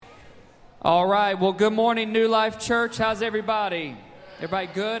All right. Well, good morning, New Life Church. How's everybody? Everybody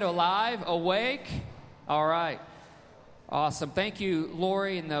good, alive, awake? All right. Awesome. Thank you,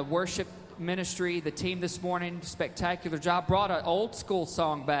 Lori, and the worship ministry, the team this morning. Spectacular job. Brought an old school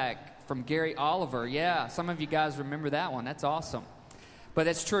song back from Gary Oliver. Yeah, some of you guys remember that one. That's awesome. But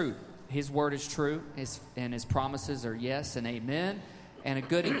that's true. His word is true, and his promises are yes and amen. And a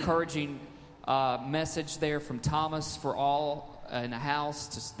good, encouraging message there from Thomas for all in a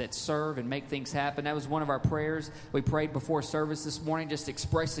house that serve and make things happen. That was one of our prayers. We prayed before service this morning, just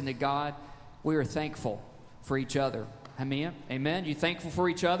expressing to God we are thankful for each other. Amen? Amen? You thankful for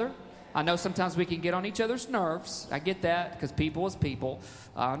each other? I know sometimes we can get on each other's nerves. I get that, because people is people.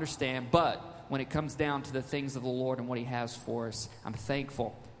 I understand. But when it comes down to the things of the Lord and what He has for us, I'm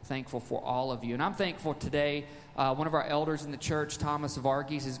thankful for all of you. And I'm thankful today. One of our elders in the church, Thomas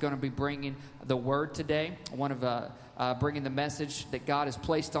Varghese, is going to be bringing the word today. Bringing the message that God has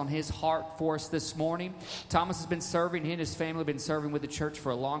placed on his heart for us this morning. Thomas has been serving. He and his family have been serving with the church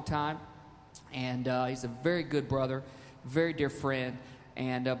for a long time. And he's a very good brother, very dear friend.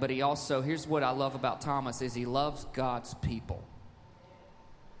 And but he also, here's what I love about Thomas, is he loves God's people.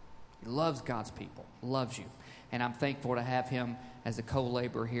 He loves God's people, loves you. And I'm thankful to have him as a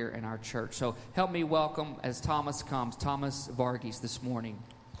co-laborer here in our church. So help me welcome, as Thomas comes, Thomas Varghese this morning.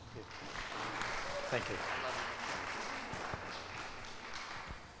 Thank you.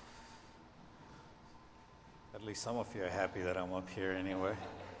 At least some of you are happy that I'm up here anyway.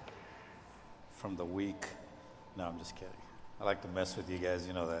 From the week. No, I'm just kidding. I like to mess with you guys,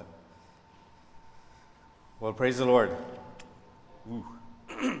 you know that. Well, praise the Lord. Ooh.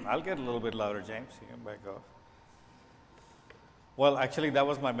 I'll get a little bit louder, James. You can back off. Well, actually, that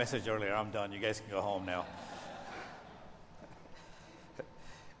was my message earlier. I'm done. You guys can go home now.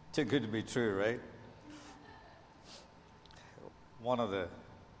 Too good to be true, right? One of the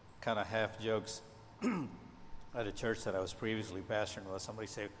kind of half jokes at a church that I was previously pastoring was somebody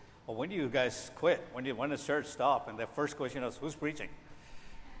said, well, when do you guys quit? When does church stop? And the first question was, who's preaching?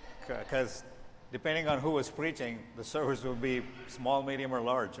 Because depending on who was preaching, the service would be small, medium, or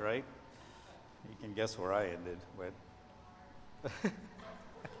large, right? You can guess where I ended. But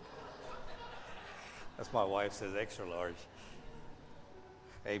that's my wife says extra large.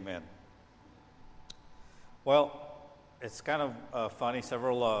 Amen. Well, it's kind of funny.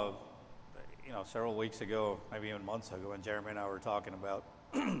 Several weeks ago, maybe even months ago, when Jeremy and I were talking about,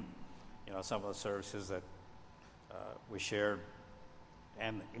 some of the services that we shared,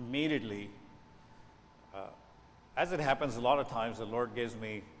 and immediately, as it happens a lot of times, the Lord gives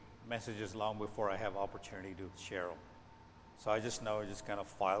me messages long before I have opportunity to share them. So I just know, just kind of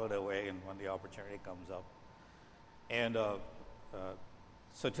file it away, and when the opportunity comes up. And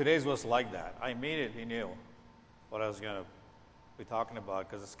so today's was like that. I immediately knew what I was going to be talking about,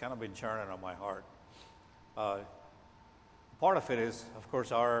 because it's kind of been churning on my heart. Part of it is, of course,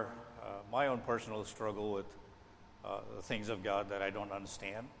 my own personal struggle with the things of God that I don't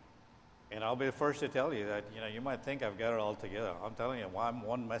understand. And I'll be the first to tell you that, you might think I've got it all together. I'm telling you, I'm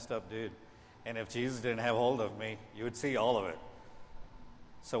one messed up dude. And if Jesus didn't have hold of me, you would see all of it.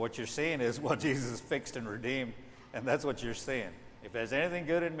 So what you're seeing is what Jesus fixed and redeemed, and that's what you're seeing. If there's anything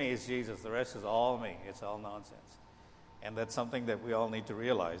good in me, it's Jesus. The rest is all me. It's all nonsense. And that's something that we all need to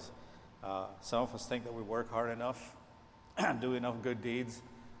realize. Some of us think that we work hard enough, do enough good deeds,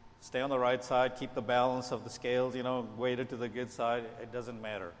 stay on the right side, keep the balance of the scales, weighted to the good side. It doesn't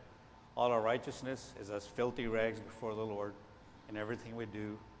matter. All our righteousness is as filthy rags before the Lord, and everything we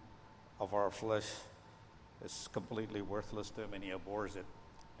do of our flesh is completely worthless to Him, and He abhors it.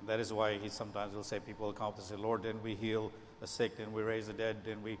 And that is why He sometimes will say, people will come up and say, Lord, didn't we heal the sick? Didn't we raise the dead?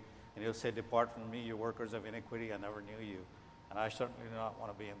 Didn't we? And He'll say, depart from me, you workers of iniquity, I never knew you. And I certainly do not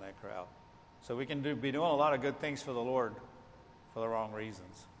want to be in that crowd. So we can be doing a lot of good things for the Lord for the wrong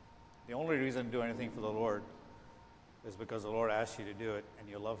reasons. The only reason to do anything for the Lord is because the Lord asked you to do it, and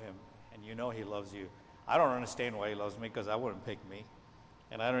you love Him, and you know He loves you. I don't understand why He loves me, because I wouldn't pick me.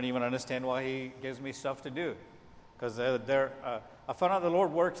 And I don't even understand why He gives me stuff to do. Because I found out the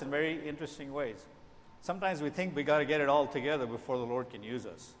Lord works in very interesting ways. Sometimes we think we got to get it all together before the Lord can use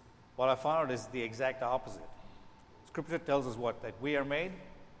us. What I found out is the exact opposite. Scripture tells us what? That we are made.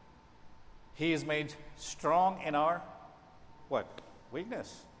 He is made strong in our, what?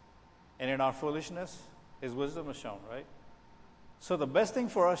 Weakness. And in our foolishness, His wisdom is shown, right? So the best thing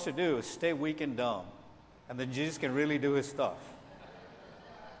for us to do is stay weak and dumb. And then Jesus can really do His stuff.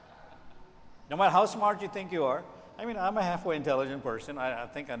 No matter how smart you think you are. I mean, I'm a halfway intelligent person. I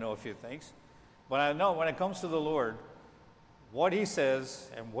think I know a few things. But I know when it comes to the Lord, what He says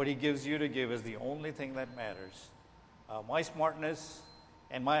and what He gives you to give is the only thing that matters. My smartness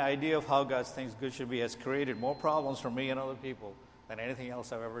And my idea of how God's things good should be has created more problems for me and other people than anything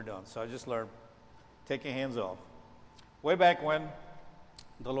else I've ever done. So I just learned, take your hands off. Way back when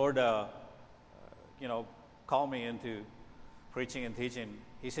the Lord, called me into preaching and teaching,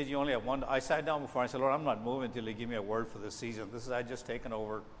 He said, you only have one. I sat down before, I said, Lord, I'm not moving until you give me a word for this season. I just taken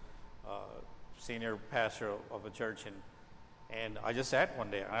over senior pastor of a church, and I just sat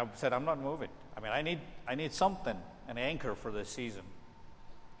one day, and I said, I'm not moving. I mean, I need something, an anchor for this season.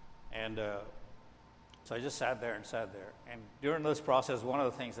 And so I just sat there. And during this process, one of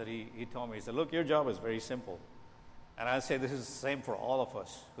the things that he told me, he said, look, your job is very simple. And I say this is the same for all of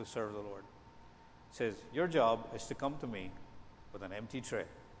us who serve the Lord. He says, your job is to come to me with an empty tray.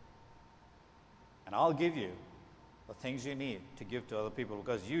 And I'll give you the things you need to give to other people,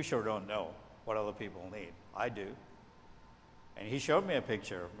 because you sure don't know what other people need. I do. And he showed me a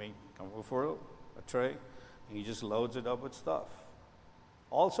picture of me coming before a tray, and he just loads it up with stuff.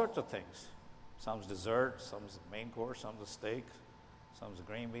 All sorts of things. Some's dessert, some's the main course, some's a steak, some's a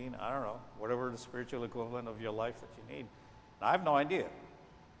green bean, I don't know, whatever the spiritual equivalent of your life that you need. And I have no idea.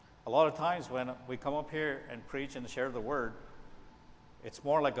 A lot of times when we come up here and preach and share the word, it's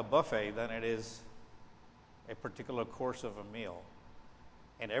more like a buffet than it is a particular course of a meal.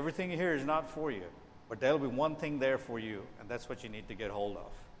 And everything here is not for you, but there'll be one thing there for you, and that's what you need to get hold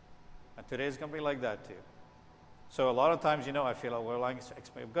of. And today's going to be like that too. So a lot of times, I feel like, well,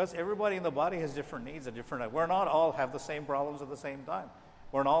 because everybody in the body has different needs at different. We're not all have the same problems at the same time.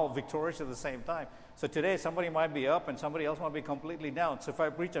 We're not all victorious at the same time. So today, somebody might be up and somebody else might be completely down. So if I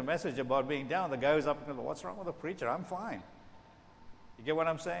preach a message about being down, the guy who's up and goes, what's wrong with the preacher? I'm fine. You get what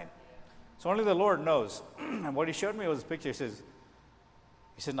I'm saying? So only the Lord knows. And what he showed me was a picture. He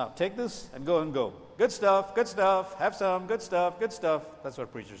said, now take this and go and go. Good stuff, have some, good stuff. That's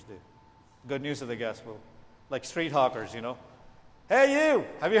what preachers do. Good news of the gospel. Like street hawkers, Hey, you,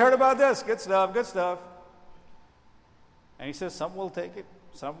 have you heard about this? Good stuff. And he says, some will take it,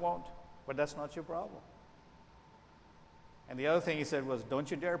 some won't. But that's not your problem. And the other thing he said was,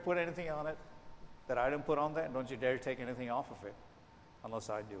 don't you dare put anything on it that I didn't put on that, and don't you dare take anything off of it unless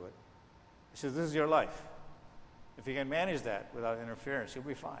I do it. He says, this is your life. If you can manage that without interference, you'll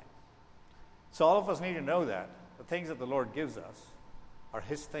be fine. So all of us need to know that the things that the Lord gives us are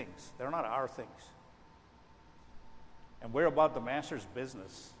His things. They're not our things. And we're about the Master's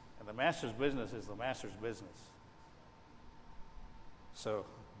business. And the Master's business is the Master's business. So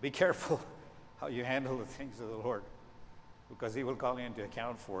be careful how you handle the things of the Lord, because He will call you into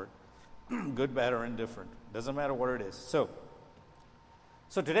account for it, good, bad, or indifferent. Doesn't matter what it is. So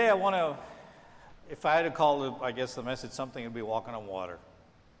today I want to, if I had to call, the message something, it would be walking on water.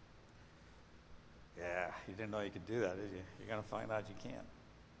 Yeah, you didn't know you could do that, did you? You're going to find out you can.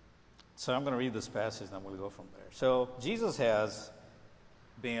 So I'm going to read this passage, and then we'll go from there. So Jesus has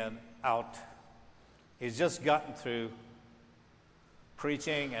been out. He's just gotten through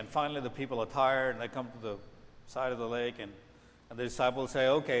preaching, and finally the people are tired, and they come to the side of the lake, and the disciples say,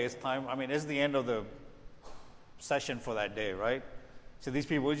 okay, it's time. It's the end of the session for that day, right? So these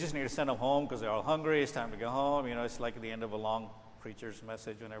people, we just need to send them home because they're all hungry. It's time to go home. It's like at the end of a long preacher's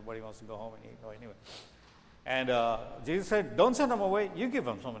message when everybody wants to go home and eat. No, anyway. And Jesus said, don't send them away. You give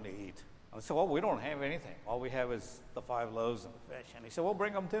them something to eat. And I said, well, we don't have anything. All we have is the 5 loaves and the fish. And he said, well,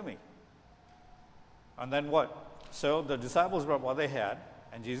 bring them to me. And then what? So the disciples brought what they had,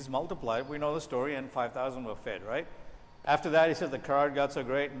 and Jesus multiplied. We know the story, and 5,000 were fed, right? After that, he said the crowd got so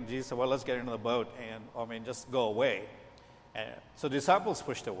great, and Jesus said, well, let's get into the boat and, just go away. And so the disciples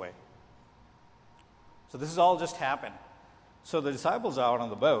pushed away. So this has all just happened. So the disciples are out on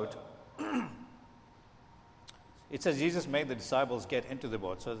the boat. It says Jesus made the disciples get into the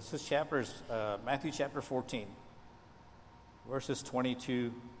boat. So this is Matthew chapter 14, verses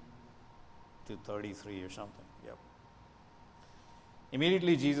 22 to 33 or something. Yep.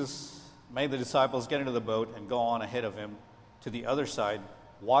 Immediately Jesus made the disciples get into the boat and go on ahead of him to the other side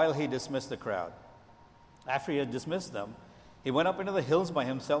while he dismissed the crowd. After he had dismissed them, he went up into the hills by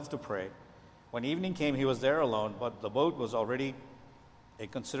himself to pray. When evening came, he was there alone, but the boat was already a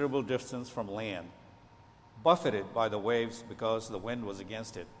considerable distance from land, buffeted by the waves because the wind was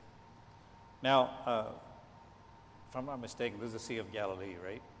against it. Now, if I'm not mistaken, this is the Sea of Galilee,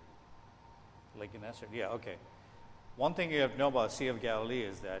 right? Lake Gennesaret? Yeah, okay. One thing you have to know about the Sea of Galilee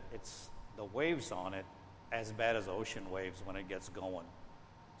is that it's the waves on it as bad as ocean waves when it gets going.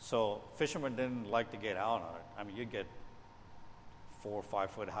 So fishermen didn't like to get out on it. You get 4 or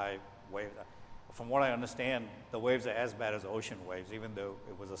 5 foot high waves. From what I understand, the waves are as bad as ocean waves, even though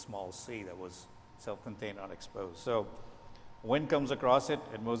it was a small sea that was self-contained, unexposed. So wind comes across it,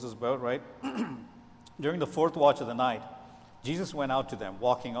 it moves this boat, right? During the 4th watch of the night, Jesus went out to them,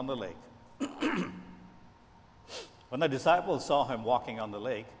 walking on the lake. When the disciples saw him walking on the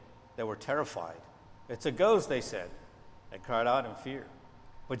lake, they were terrified. "It's a ghost," they said. They cried out in fear.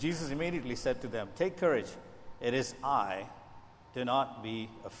 But Jesus immediately said to them, "Take courage. It is I. Do not be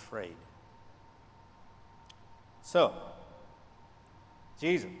afraid." So,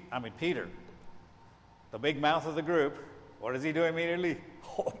 Peter, the big mouth of the group, what does he do immediately?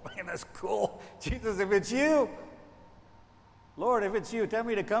 "Oh man, that's cool. Jesus, if it's you, Lord, if it's you, tell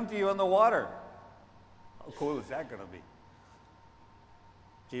me to come to you on the water." How cool is that going to be?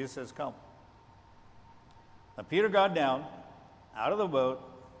 Jesus says, "Come." Now Peter got down out of the boat,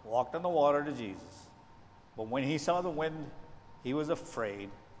 walked on the water to Jesus. But when he saw the wind, he was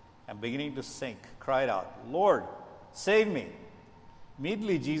afraid, and beginning to sink, cried out, "Lord, save me."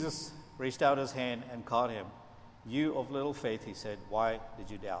 Immediately Jesus reached out his hand and caught him. "You of little faith," he said, "why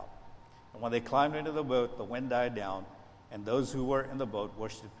did you doubt?" And when they climbed into the boat, the wind died down, and those who were in the boat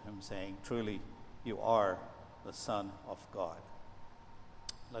worshipped him, saying, "Truly, you are the Son of God."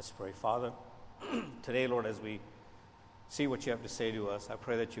 Let's pray. Father, today, Lord, as we see what you have to say to us, I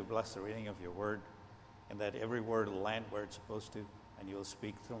pray that you bless the reading of your word, and that every word will land where it's supposed to, and you will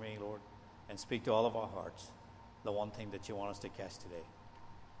speak through me, Lord, and speak to all of our hearts, the one thing that you want us to catch today.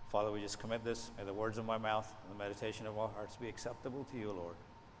 Father, we just commit this. May the words of my mouth and the meditation of our hearts be acceptable to you, Lord.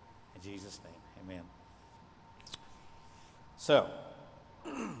 In Jesus' name, amen. So,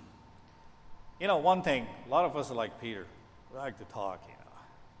 one thing, a lot of us are like Peter. We like to talk,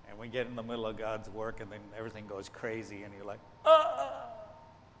 and we get in the middle of God's work, and then everything goes crazy, and you're like, ah!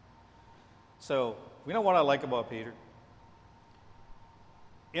 So, what I like about Peter?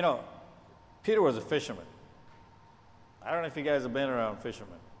 Peter was a fisherman. I don't know if you guys have been around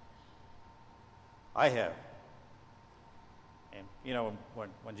fishermen. I have. And,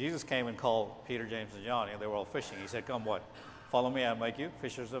 when Jesus came and called Peter, James, and John, they were all fishing. He said, "Come, what? Follow me, I'll make you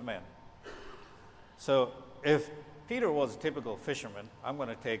fishers of men." So if Peter was a typical fisherman, I'm going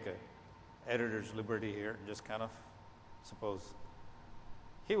to take an editor's liberty here and just kind of suppose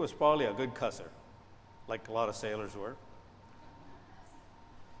he was probably a good cusser, like a lot of sailors were.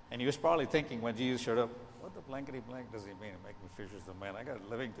 And he was probably thinking when Jesus showed up, what the blankety blank does he mean to make me fishers of men? I got a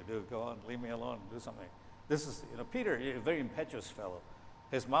living to do. Go on, leave me alone, do something. This is, Peter, a very impetuous fellow.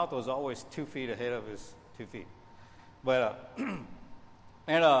 His mouth was always 2 feet ahead of his 2 feet. But,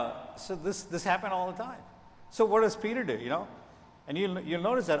 so this happened all the time. So what does Peter do, And you'll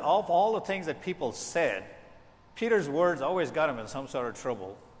notice that of all the things that people said, Peter's words always got him in some sort of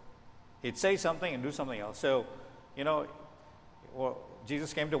trouble. He'd say something and do something else. So,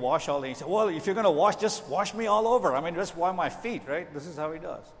 Jesus came to wash all things. He said, "Well, if you're going to wash, just wash me all over. Just wash my feet," right? This is how he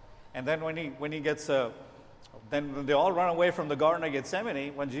does. And then when he gets, then they all run away from the Garden of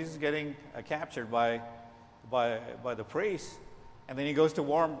Gethsemane when Jesus is getting captured by the priests, and then he goes to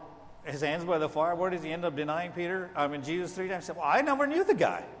warm his hands by the fire. Where does he end up denying Peter? Jesus 3 times. Said, "Well, I never knew the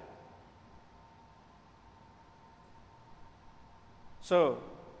guy." So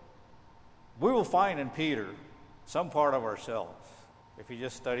we will find in Peter some part of ourselves if you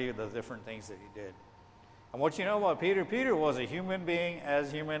just study the different things that he did. And what you know about Peter, Peter was a human being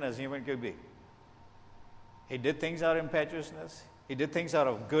as human could be. He did things out of impetuousness. He did things out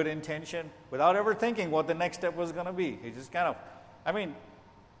of good intention without ever thinking what the next step was going to be. He just kind of,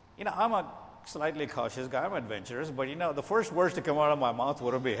 I'm a slightly cautious guy. I'm adventurous. But, the first words to come out of my mouth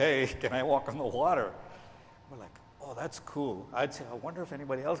would be, "Hey, can I walk on the water?" We're like, "Oh, that's cool." I'd say, "I wonder if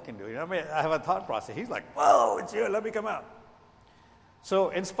anybody else can do it." I have a thought process. He's like, "Whoa, it's you. Let me come out." So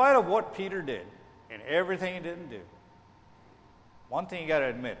in spite of what Peter did and everything he didn't do, one thing you got to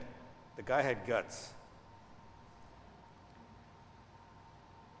admit, the guy had guts.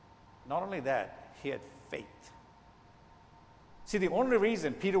 Not only that, he had faith. See, the only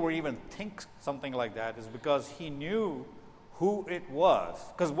reason Peter would even think something like that is because he knew who it was.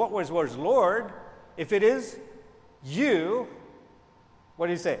 Because what was words? "Lord, if it is you," what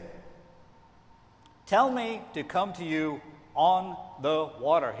do you say? "Tell me to come to you on the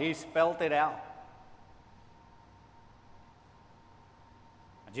water." He spelled it out.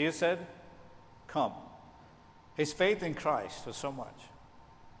 And Jesus said, "Come." His faith in Christ was so much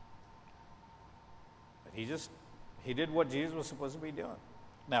that he did what Jesus was supposed to be doing.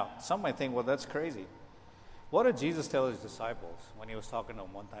 Now, some might think, well, that's crazy. What did Jesus tell his disciples when he was talking to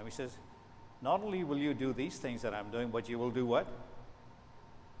them one time? He says, "Not only will you do these things that I'm doing, but you will do what?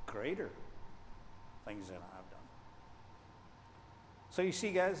 Greater things than I've done." So you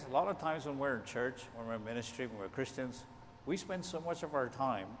see, guys, a lot of times when we're in church, when we're in ministry, when we're Christians, we spend so much of our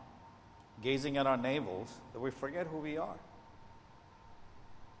time gazing at our navels that we forget who we are.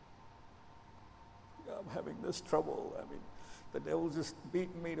 "I'm having this trouble. the devil's just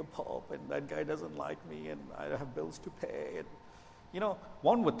beating me to pulp, and that guy doesn't like me, and I have bills to pay. And,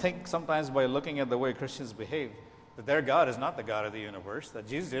 one would think sometimes by looking at the way Christians behave, that their God is not the God of the universe, that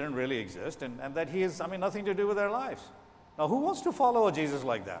Jesus didn't really exist, and that he has, nothing to do with their lives. Now, who wants to follow a Jesus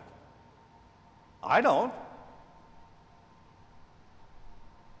like that? I don't.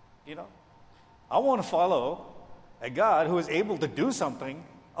 I want to follow a God who is able to do something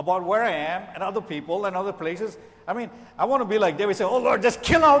about where I am and other people and other places. I want to be like David, say, oh Lord, just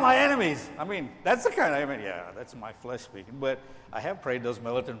kill all my enemies. That's the kind of, that's my flesh speaking. But I have prayed those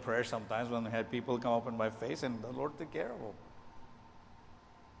militant prayers sometimes when I had people come up in my face, and the Lord took care of them.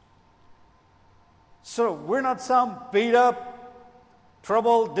 So we're not some beat up,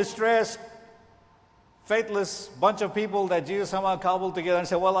 troubled, distressed, faithless bunch of people that Jesus somehow cobbled together and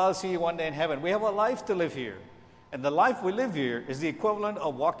said, well, I'll see you one day in heaven. We have a life to live here. And the life we live here is the equivalent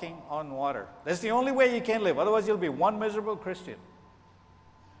of walking on water. That's the only way you can live. Otherwise, you'll be one miserable Christian.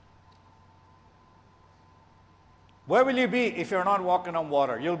 Where will you be if you're not walking on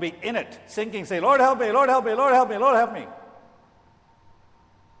water? You'll be in it, sinking, say, Lord, help me, Lord, help me, Lord, help me, Lord, help me.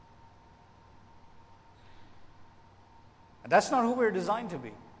 And that's not who we're designed to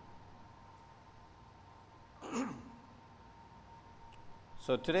be.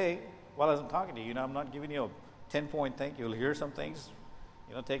 So today, while I'm talking to you, I'm not giving you a 10-point thing. You'll hear some things.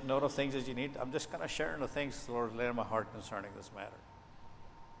 Take note of things as you need. I'm just kind of sharing the things the Lord laid in my heart concerning this matter.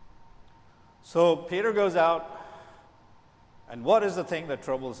 So Peter goes out, and what is the thing that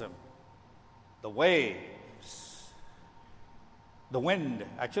troubles him? The waves. The wind.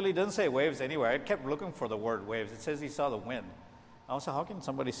 Actually, it doesn't say waves anywhere. I kept looking for the word waves. It says he saw the wind. I was like, how can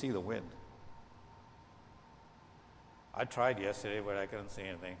somebody see the wind? I tried yesterday, but I couldn't see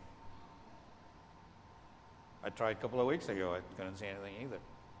anything. I tried a couple of weeks ago. I couldn't see anything either.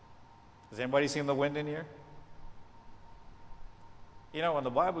 Has anybody seen the wind in here? When the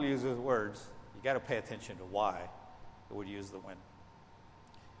Bible uses words, you got to pay attention to why it would use the wind.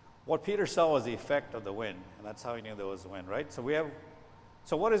 What Peter saw was the effect of the wind, and that's how he knew there was wind, right? So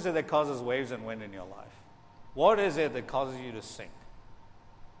what is it that causes waves and wind in your life? What is it that causes you to sink?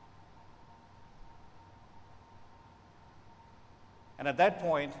 And at that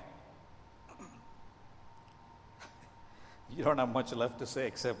point, you don't have much left to say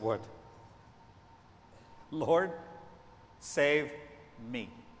except what? Lord, save me.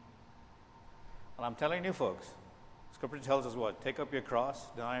 And I'm telling you folks, Scripture tells us what? Take up your cross,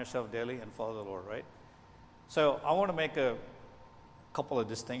 deny yourself daily, and follow the Lord, right? So I want to make a couple of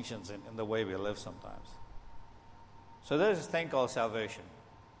distinctions in the way we live sometimes. So there's this thing called salvation.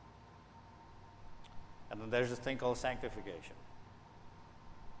 And then there's this thing called sanctification.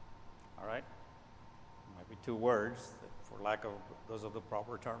 All right? It might be two words, for lack of those are the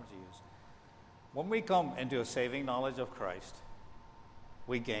proper terms to use. When we come into a saving knowledge of Christ,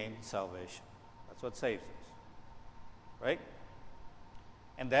 we gain salvation. That's what saves us. Right?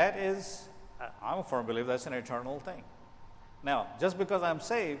 And that is, I'm a firm believer, that's an eternal thing. Now, just because I'm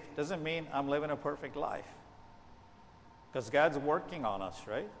saved doesn't mean I'm living a perfect life. Because God's working on us,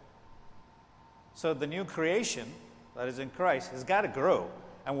 right? So the new creation that is in Christ has got to grow.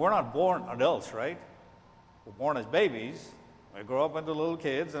 And we're not born adults, right? We're born as babies. We grow up into little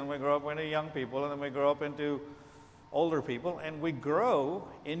kids, and we grow up into young people, and then we grow up into older people, and we grow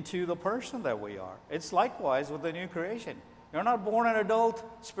into the person that we are. It's likewise with the new creation. You're not born an adult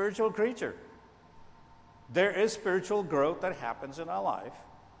spiritual creature. There is spiritual growth that happens in our life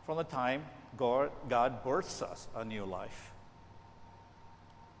from the time God births us a new life.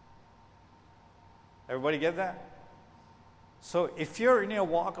 Everybody get that? So if you're in your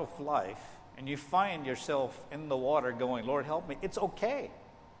walk of life and you find yourself in the water going, Lord, help me, it's okay.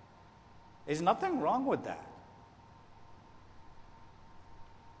 There's nothing wrong with that.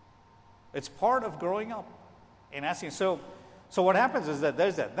 It's part of growing up and asking. So what happens is that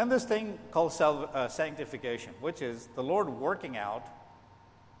there's that. Then this thing called sanctification, which is the Lord working out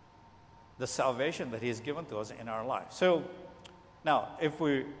the salvation that He has given to us in our life. So now,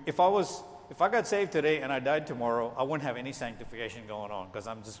 if I got saved today and I died tomorrow, I wouldn't have any sanctification going on because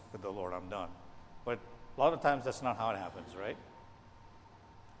I'm just with the Lord, I'm done. But a lot of times that's not how it happens, right?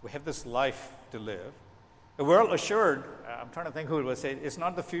 We have this life to live. We're all assured, I'm trying to think who would say, it's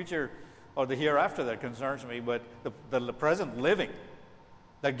not the future or the hereafter that concerns me, but the present living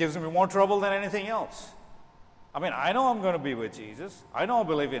that gives me more trouble than anything else. I know I'm going to be with Jesus. I know I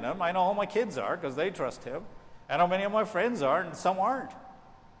believe in Him. I know all my kids are because they trust Him. I know many of my friends are, and some aren't.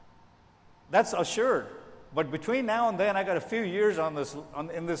 That's assured. But between now and then, I got a few years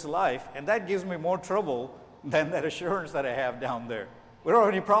in this life, and that gives me more trouble than that assurance that I have down there. We don't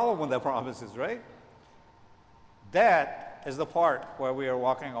have any problem with the promises, right? That is the part where we are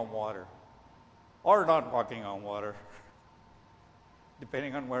walking on water or not walking on water,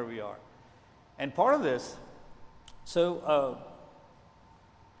 depending on where we are. And part of this,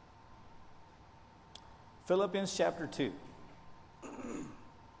 Philippians chapter 2.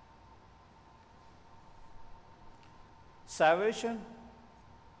 Salvation,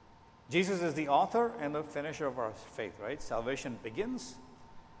 Jesus is the author and the finisher of our faith, right? Salvation begins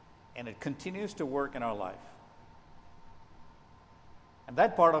and it continues to work in our life. And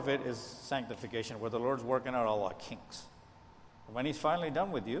that part of it is sanctification, where the Lord's working out all our kinks. When He's finally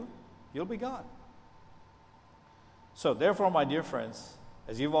done with you, you'll be God. So therefore, my dear friends,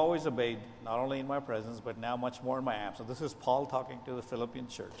 as you've always obeyed, not only in my presence, but now much more in my absence. So this is Paul talking to the Philippian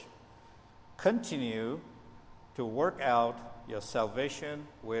church. Continue to work out your salvation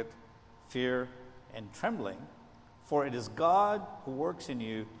with fear and trembling, for it is God who works in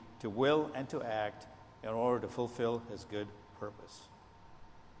you to will and to act in order to fulfill His good purpose.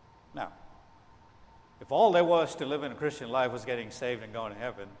 Now, if all there was to live in a Christian life was getting saved and going to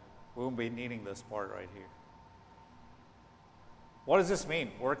heaven, we wouldn't be needing this part right here. What does this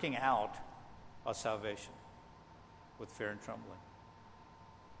mean? Working out our salvation with fear and trembling.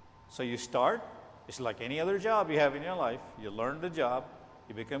 So you start, it's like any other job you have in your life. You learn the job,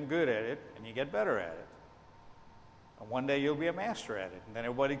 you become good at it, and you get better at it. And one day you'll be a master at it, and then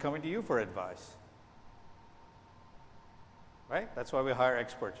everybody coming to you for advice. Right? That's why we hire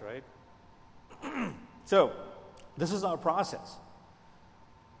experts, right? So, this is our process.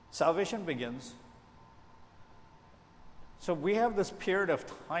 Salvation begins. So we have this period of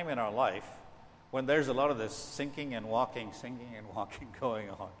time in our life when there's a lot of this sinking and walking going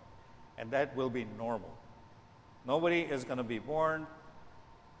on. And that will be normal. Nobody is going to be born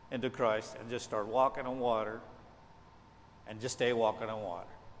into Christ and just start walking on water and just stay walking on water.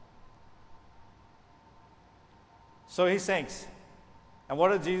 So he sinks. And what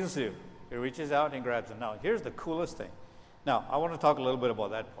does Jesus do? He reaches out and grabs him. Now, here's the coolest thing. Now, I want to talk a little bit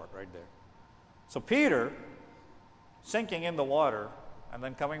about that part right there. So Peter, sinking in the water and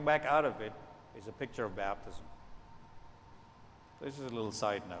then coming back out of it, is a picture of baptism. This is a little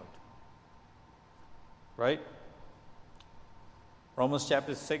side note. Right? Romans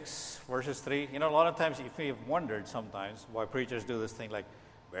chapter 6, verses 3. You know, a lot of times, if you've wondered sometimes why preachers do this thing like,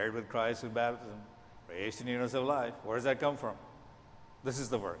 buried with Christ with baptism, raised in newness of life, where does that come from? This is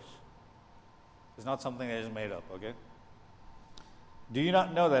the verse. It's not something that is made up, okay? Do you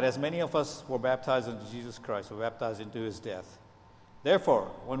not know that as many of us were baptized into Jesus Christ, were baptized into His death?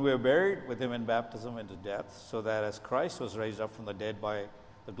 Therefore, when we were buried with Him in baptism into death, so that as Christ was raised up from the dead by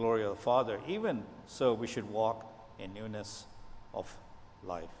the glory of the Father, even so we should walk in newness of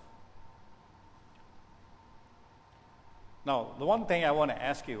life. Now, the one thing I want to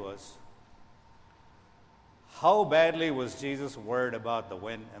ask you was, how badly was Jesus worried about the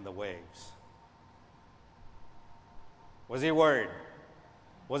wind and the waves? Was He worried?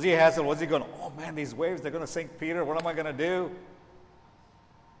 Was He hassled? Was He going, oh man, these waves, they're going to sink Peter. What am I going to do?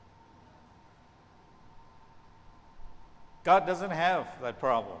 God doesn't have that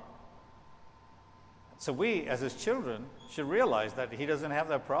problem. So we, as His children, should realize that He doesn't have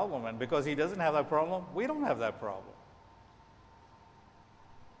that problem. And because He doesn't have that problem, we don't have that problem.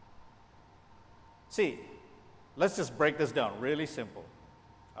 See, let's just break this down really simple.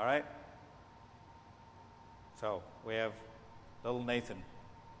 All right? So we have little Nathan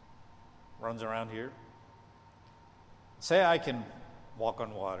runs around here. Say I can walk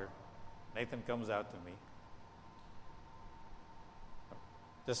on water. Nathan comes out to me.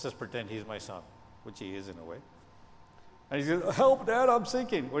 Just pretend he's my son, which he is in a way. And he says, help, Dad, I'm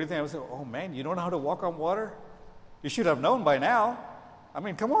sinking. What do you think? I was like, oh man, you don't know how to walk on water? You should have known by now. I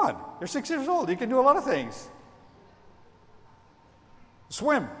mean, come on. You're 6 years old. You can do a lot of things.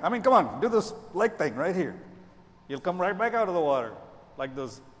 Swim. I mean, come on. Do this leg thing right here. You'll come right back out of the water, like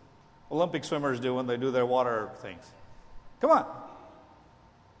those Olympic swimmers do when they do their water things. Come on.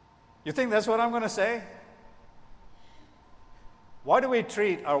 You think that's what I'm going to say? Why do we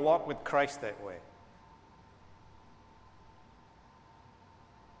treat our walk with Christ that way?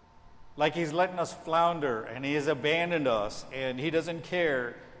 Like He's letting us flounder and He has abandoned us and He doesn't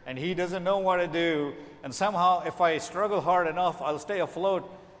care and He doesn't know what to do. And somehow if I struggle hard enough, I'll stay afloat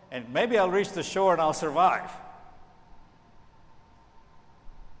and maybe I'll reach the shore and I'll survive.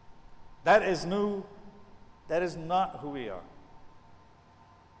 That is new. That is not who we are.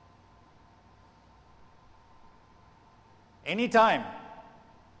 Anytime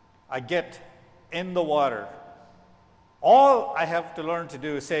I get in the water, all I have to learn to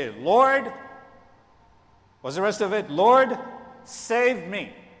do is say, Lord, what's the rest of it? Lord, save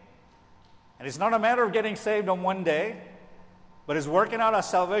me. And it's not a matter of getting saved on one day. but is working out our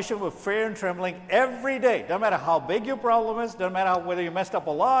salvation with fear and trembling every day. Doesn't matter how big your problem is, doesn't matter whether you messed up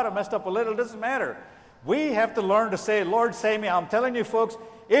a lot or messed up a little, doesn't matter. We have to learn to say, Lord, save me. I'm telling you, folks,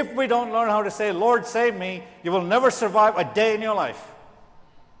 if we don't learn how to say, Lord, save me, you will never survive a day in your life.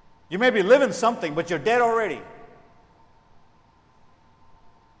 You may be living something, but you're dead already.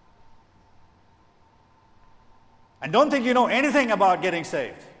 And don't think you know anything about getting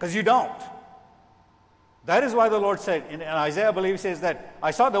saved, because you don't. That is why the Lord said, in Isaiah, I believe, says that,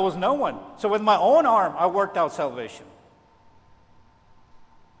 I saw there was no one. So with my own arm, I worked out salvation.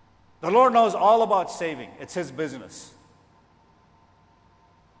 The Lord knows all about saving. It's His business.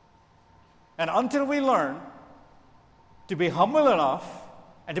 And until we learn to be humble enough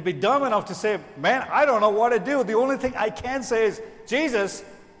and to be dumb enough to say, man, I don't know what to do. The only thing I can say is, Jesus,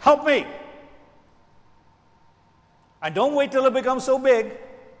 help me. And don't wait till it becomes so big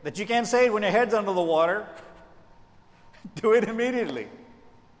that you can't say it when your head's under the water. Do it immediately.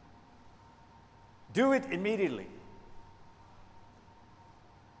 Do it immediately.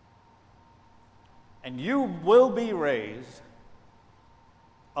 And you will be raised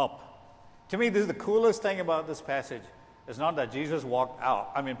up. To me, this is the coolest thing about this passage. It's not that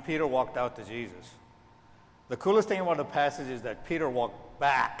Peter walked out to Jesus. The coolest thing about the passage is that Peter walked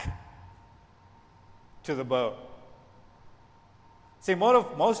back to the boat. See,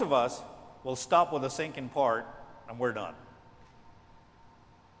 most of us will stop with the sinking part and we're done.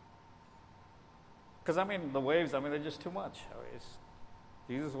 Because, the waves, they're just too much.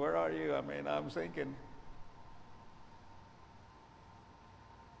 Jesus, where are you? I'm sinking.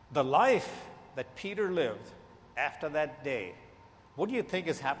 The life that Peter lived after that day, what do you think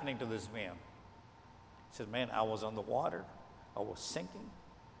is happening to this man? He said, man, I was on the water. I was sinking.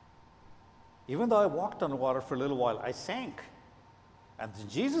 Even though I walked on the water for a little while, I sank. And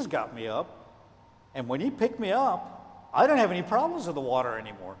Jesus got me up. And when He picked me up, I don't have any problems with the water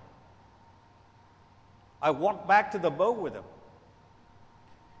anymore. I walked back to the boat with Him.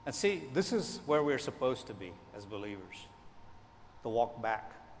 And see, this is where we're supposed to be as believers, to walk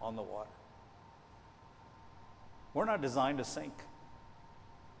back on the water. We're not designed to sink.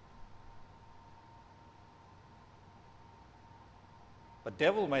 The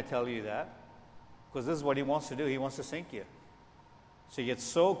devil may tell you that, because this is what he wants to do. He wants to sink you. So you get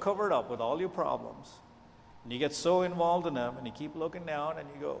so covered up with all your problems, and you get so involved in them, and you keep looking down, and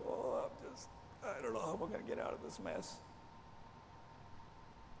you go, I don't know how we're going to get out of this mess.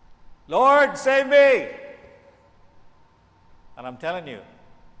 Lord, save me! And I'm telling you,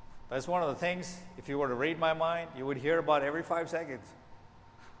 that's one of the things, if you were to read my mind, you would hear about every 5 seconds.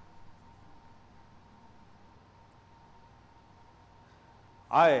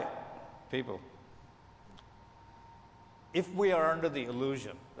 People, if we are under the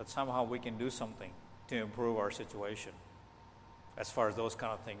illusion that somehow we can do something to improve our situation, as far as those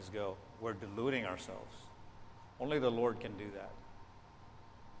kind of things go, we're deluding ourselves. Only the Lord can do that.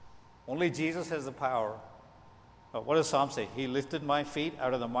 Only Jesus has the power. What does Psalm say? He lifted my feet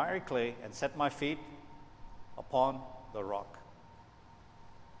out of the miry clay and set my feet upon the rock.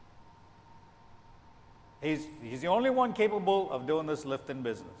 He's the only one capable of doing this lifting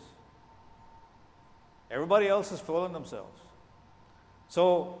business. Everybody else is fooling themselves.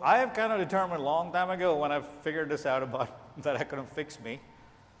 So I have kind of determined a long time ago, when I figured this out about that I couldn't fix me,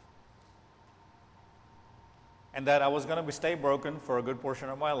 and that I was going to stay broken for a good portion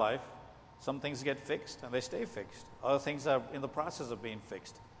of my life. Some things get fixed and they stay fixed. Other things are in the process of being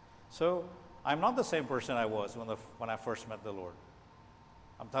fixed. So I'm not the same person I was when I first met the Lord.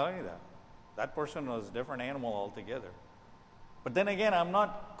 I'm telling you that. That person was a different animal altogether. But then again, I'm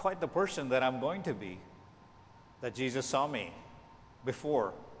not quite the person that I'm going to be, that Jesus saw me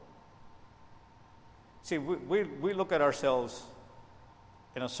before. See, we look at ourselves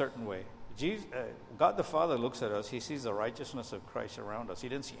in a certain way. God the Father looks at us. He sees the righteousness of Christ around us. He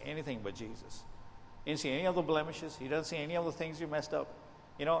didn't see anything but Jesus. He didn't see any of the blemishes. He doesn't see any of the things you messed up.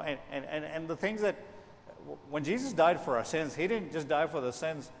 And the things that, when Jesus died for our sins, He didn't just die for the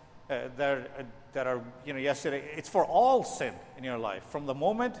sins that are yesterday. It's for all sin in your life, from the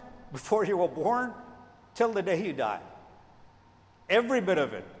moment before you were born till the day you die. Every bit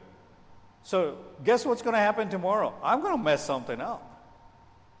of it. So guess what's going to happen tomorrow? I'm going to mess something up.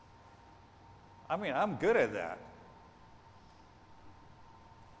 I'm good at that.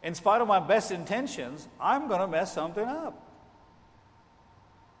 In spite of my best intentions, I'm going to mess something up.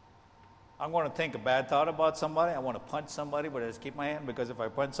 I'm going to think a bad thought about somebody. I want to punch somebody, but I just keep my hand, because if I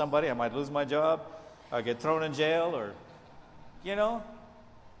punch somebody, I might lose my job, or get thrown in jail, or,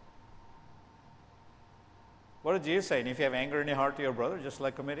 What did Jesus say? And if you have anger in your heart to your brother, just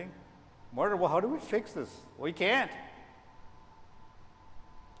like committing murder, well, how do we fix this? We can't.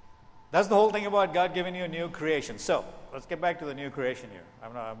 That's the whole thing about God giving you a new creation. So, let's get back to the new creation here.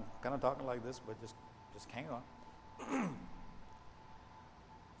 I'm kind of talking like this, but just hang on.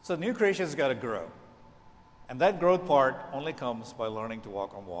 So, new creation has got to grow. And that growth part only comes by learning to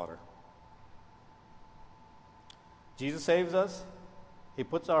walk on water. Jesus saves us. He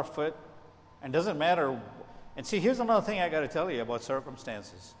puts our foot, and doesn't matter. And see, here's another thing I got to tell you about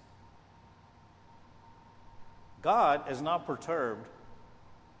circumstances. God is not perturbed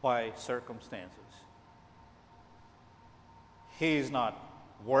by circumstances. He's not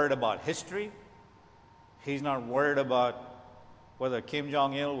worried about history. He's not worried about whether Kim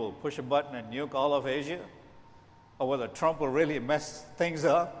Jong-il will push a button and nuke all of Asia, or whether Trump will really mess things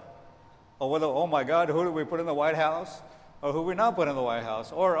up, or whether, oh my God, who do we put in the White House, or who we not put in the White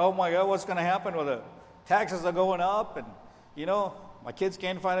House, or oh my God, what's going to happen with the taxes are going up, and my kids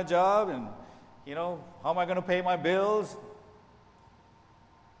can't find a job, and how am I going to pay my bills?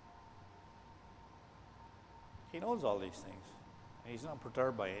 He knows all these things. And he's not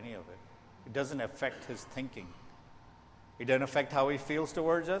perturbed by any of it. It doesn't affect his thinking. It doesn't affect how he feels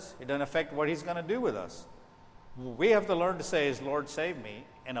towards us. It doesn't affect what he's going to do with us. We have to learn to say, Lord, save me,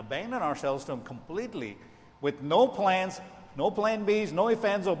 and abandon ourselves to him completely with no plans, no plan Bs, no ifs,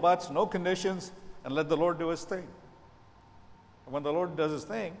 ands, or buts, no conditions, and let the Lord do his thing. And when the Lord does his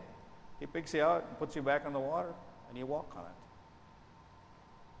thing, he picks you out and puts you back in the water, and you walk on it.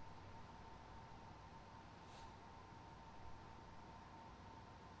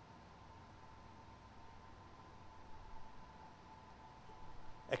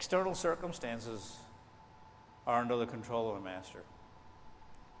 External circumstances are under the control of the Master.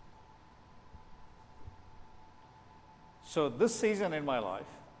 So this season in my life,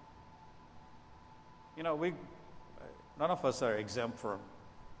 none of us are exempt from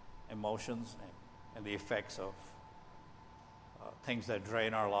emotions and the effects of things that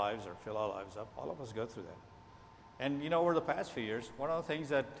drain our lives or fill our lives up. All of us go through that. And over the past few years, one of the things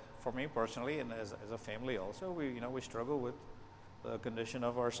that, for me personally, and as a family also, we struggle with the condition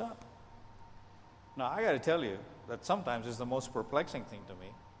of our son. Now, I got to tell you that sometimes it's the most perplexing thing to me,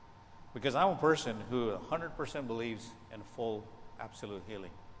 because I'm a person who 100% believes in full, absolute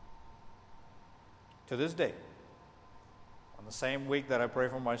healing. To this day, on the same week that I pray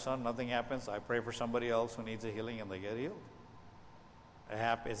for my son, nothing happens. I pray for somebody else who needs a healing, and they get healed.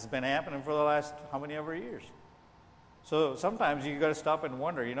 It's been happening for the last how many ever years. So sometimes you got to stop and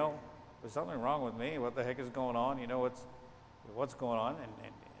wonder, there's something wrong with me. What the heck is going on? What's going on?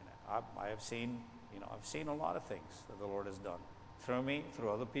 And I have seen, I've seen a lot of things that the Lord has done through me, through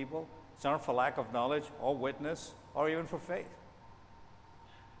other people. It's not for lack of knowledge or witness or even for faith.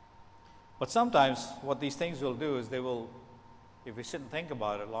 But sometimes what these things will do is they will, if you sit and think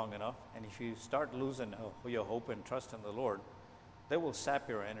about it long enough, and if you start losing your hope and trust in the Lord, they will sap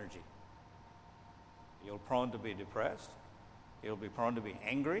your energy. You'll be prone to be depressed. You'll be prone to be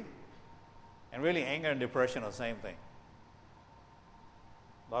angry. And really, anger and depression are the same thing.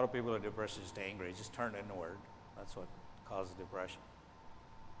 A lot of people are depressed, just angry, just turned inward. That's what causes depression.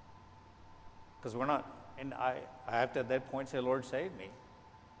 Because we're not, and I have to at that point say, Lord, save me.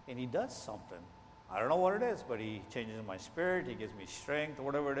 And he does something. I don't know what it is, but he changes my spirit, he gives me strength, or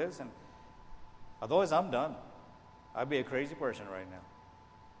whatever it is. And otherwise, I'm done. I'd be a crazy person right now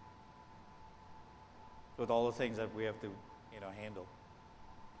with all the things that we have to, handle.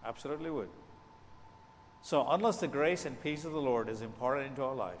 Absolutely would. So unless the grace and peace of the Lord is imparted into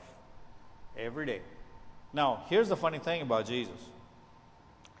our life every day. Now, here's the funny thing about Jesus.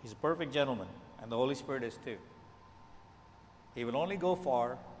 He's a perfect gentleman, and the Holy Spirit is too. He will only go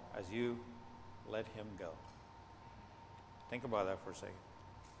far as you let him go. Think about that for a second.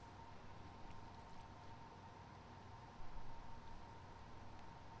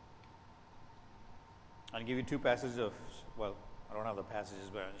 I'll give you two passages of, I don't have the passages,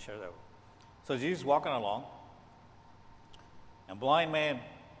 but I'll share that. So Jesus is walking along, and blind man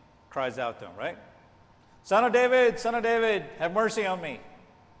cries out to him, right? Son of David, have mercy on me.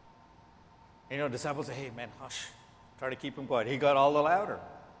 Disciples say, hey man, hush. Try to keep him quiet. He got all the louder.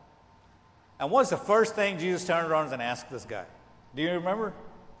 And what's the first thing Jesus turned around and asked this guy? Do you remember?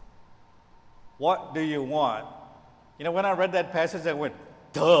 What do you want? When I read that passage, I went,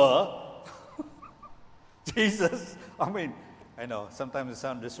 duh. Jesus, I know, sometimes it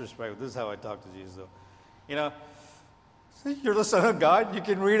sounds disrespectful. This is how I talk to Jesus, though. You're the Son of God. You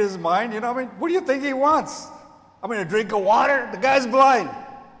can read his mind. What do you think he wants? A drink of water? The guy's blind.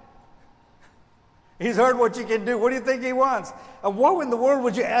 He's heard what you can do. What do you think he wants? And why in the world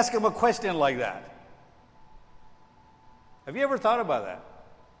would you ask him a question like that? Have you ever thought about that?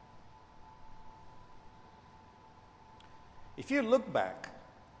 If you look back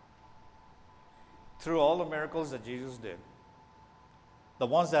through all the miracles that Jesus did, the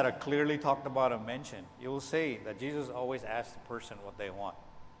ones that are clearly talked about and mentioned, you will see that Jesus always asked the person what they want.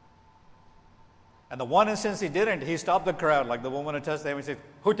 And the one instance he didn't, he stopped the crowd, like the woman who touched him, and said,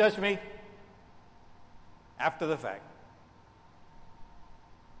 "Who touched me?" After the fact.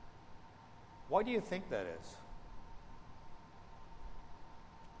 Why do you think that is?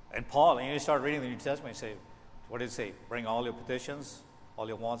 And Paul, and you start reading the New Testament, you say, what did it say? Bring all your petitions, all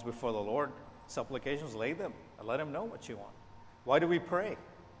your wants before the Lord, supplications, lay them, and let him know what you want. Why do we pray?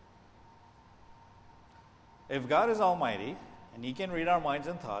 If God is almighty, and he can read our minds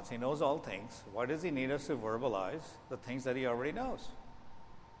and thoughts, he knows all things, why does he need us to verbalize the things that he already knows?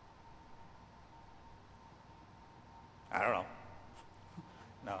 I don't know.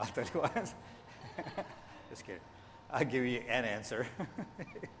 No, I'll tell you what. Just kidding. I'll give you an answer.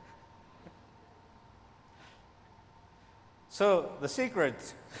 So the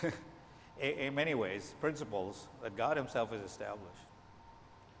secret, in many ways, principles that God himself has established.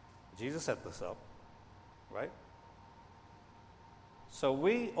 Jesus set this up, right? So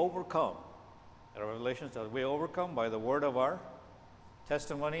we overcome, in Revelation says, we overcome by the word of our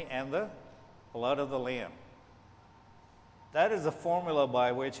testimony and the blood of the Lamb. That is the formula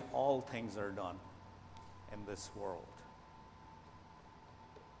by which all things are done in this world.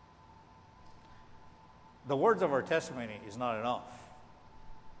 The words of our testimony is not enough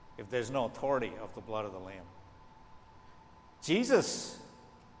if there's no authority of the blood of the Lamb. Jesus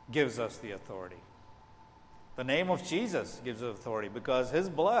gives us the authority. The name of Jesus gives us authority because his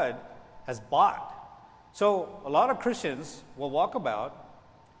blood has bought. So a lot of Christians will walk about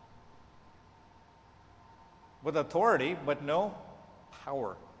with authority but no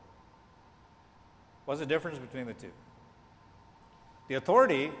power. What's the difference between the two? The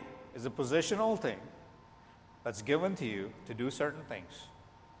authority is a positional thing that's given to you to do certain things.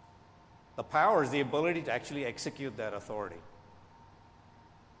 The power is the ability to actually execute that authority.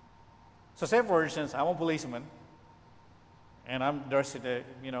 So say, for instance, I'm a policeman, and I'm dressed in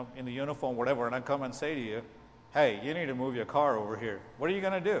the uniform, whatever, and I come and say to you, "Hey, you need to move your car over here." What are you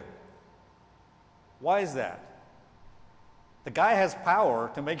going to do? Why is that? The guy has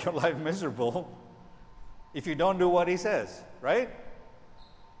power to make your life miserable if you don't do what he says, right?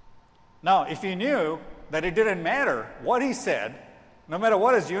 Now, if you knew that it didn't matter what he said, no matter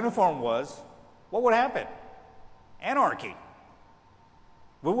what his uniform was, what would happen? Anarchy.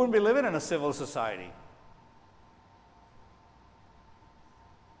 We wouldn't be living in a civil society.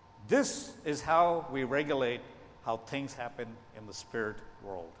 This is how we regulate how things happen in the spirit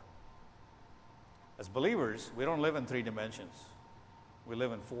world. As believers, we don't live in 3 dimensions. We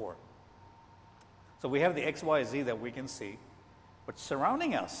live in 4. So we have the X, Y, Z that we can see. But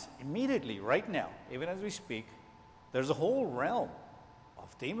surrounding us, immediately, right now, even as we speak, there's a whole realm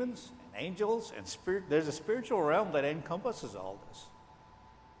of demons and angels and spirit. There's a spiritual realm that encompasses all this.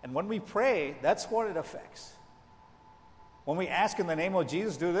 And when we pray, that's what it affects. When we ask in the name of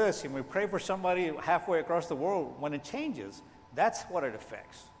Jesus, do this, and we pray for somebody halfway across the world, when it changes, that's what it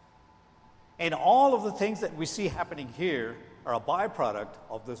affects. And all of the things that we see happening here are a byproduct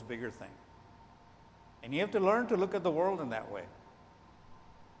of this bigger thing. And you have to learn to look at the world in that way.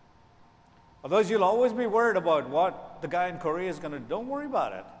 Otherwise, you'll always be worried about what the guy in Korea is going to do. Don't worry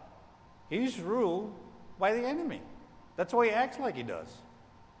about it. He's ruled by the enemy. That's why he acts like he does.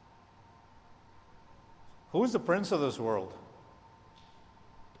 Who's the prince of this world?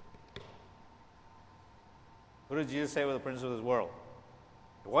 Who did Jesus say was the prince of this world?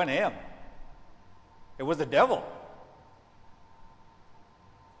 It wasn't him. It was the devil.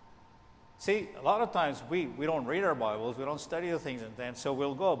 See, a lot of times we don't read our Bibles, we don't study the things, and so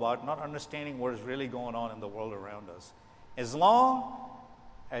we'll go about not understanding what is really going on in the world around us. As long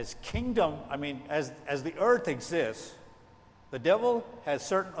as as the earth exists, the devil has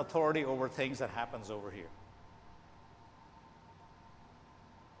certain authority over things that happens over here.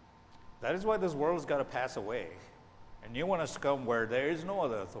 That is why this world's got to pass away. And you want us to come where there is no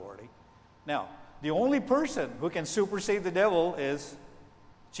other authority. Now, the only person who can supersede the devil is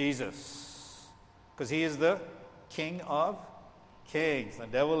Jesus. Because he is the King of Kings. The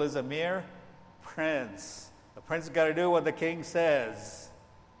devil is a mere prince. The prince has got to do what the king says.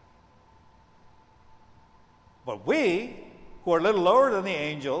 But we, who are a little lower than the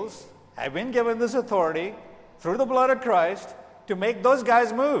angels, have been given this authority through the blood of Christ to make those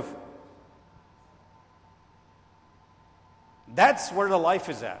guys move. That's where the life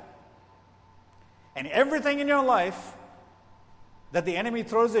is at. And everything in your life that the enemy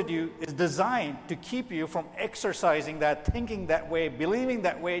throws at you is designed to keep you from exercising that, thinking that way, believing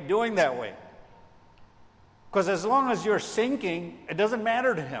that way, doing that way. Because as long as you're sinking, it doesn't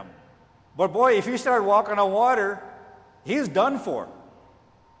matter to him. But boy, if you start walking on water, he's done for.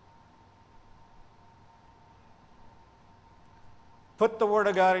 Put the Word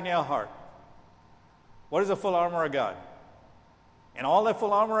of God in your heart. What is the full armor of God? In all the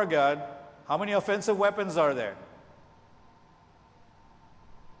full armor of God, how many offensive weapons are there?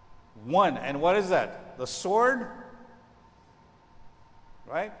 One. And what is that? The sword?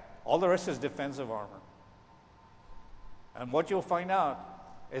 Right? All the rest is defensive armor. And what you'll find out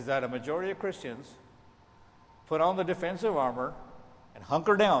is that a majority of Christians put on the defensive armor and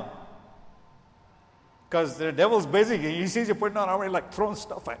hunker down. Because the devil's busy. He sees you putting on armor, he's like throwing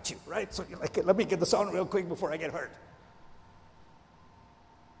stuff at you, right? So you're like, let me get this on real quick before I get hurt.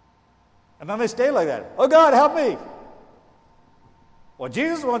 And then they stay like that. Oh God, help me. What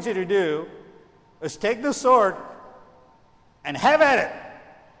Jesus wants you to do is take the sword and have at it.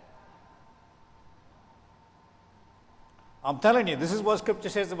 I'm telling you, this is what Scripture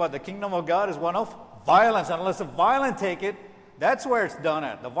says about the kingdom of God is one of violence. Unless the violent take it, that's where it's done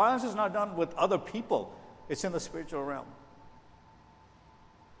at. The violence is not done with other people. It's in the spiritual realm.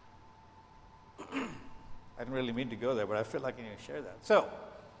 I didn't really mean to go there, but I feel like I need to share that. So,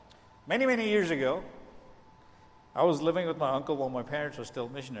 many, many years ago, I was living with my uncle while my parents were still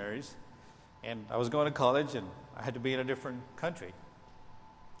missionaries. And I was going to college, and I had to be in a different country.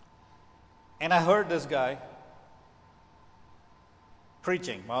 And I heard this guy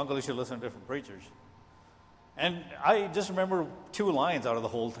preaching. My uncle used to listen to different preachers. And I just remember 2 lines out of the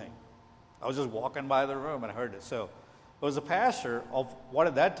whole thing. I was just walking by the room and I heard it. So it was a pastor of what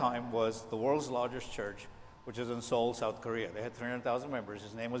at that time was the world's largest church, which is in Seoul, South Korea. They had 300,000 members.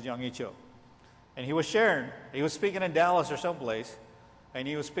 His name was Young Hee Cho. And he was sharing. He was speaking in Dallas or someplace, and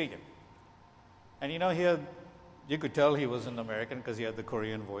he was speaking. And you could tell he was an American because he had the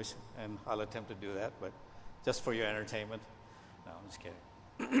Korean voice. And I'll attempt to do that, but just for your entertainment. No, I'm just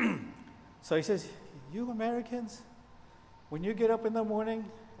kidding. So he says, you Americans, when you get up in the morning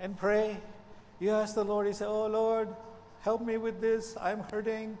and pray, you ask the Lord, you say, oh Lord, help me with this, I'm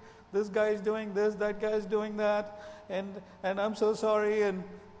hurting, this guy's doing this, that guy's doing that, and I'm so sorry. And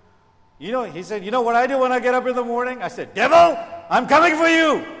he said, you know what I do when I get up in the morning? I said, devil, I'm coming for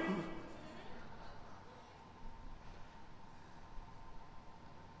you.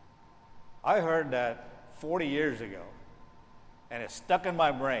 I heard that 40 years ago, and it stuck in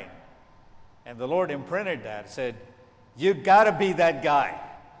my brain. And the Lord imprinted that, said, you got to be that guy.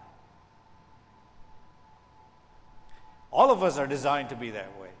 All of us are designed to be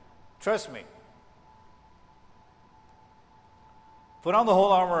that way. Trust me. Put on the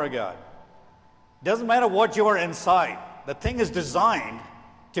whole armor of God. Doesn't matter what you are inside. The thing is designed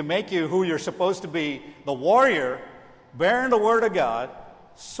to make you who you're supposed to be, the warrior, bearing the word of God,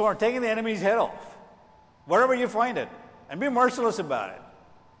 sword, taking the enemy's head off, wherever you find it, and be merciless about it.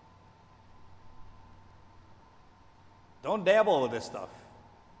 Don't dabble with this stuff.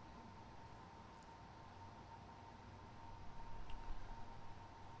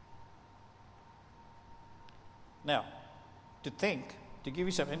 Now, to give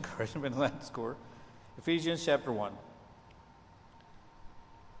you some encouragement on that score, Ephesians chapter 1.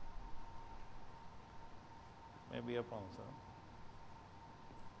 Maybe up on the top.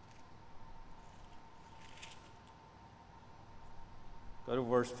 Go to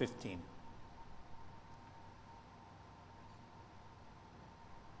verse 15.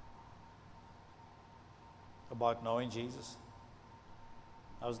 About knowing Jesus.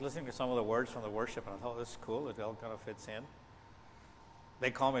 I was listening to some of the words from the worship, and I thought, this is cool. It all kind of fits in. They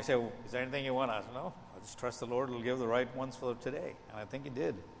call me and say, well, is there anything you want? I said, no, I just trust the Lord will give the right ones for today. And I think He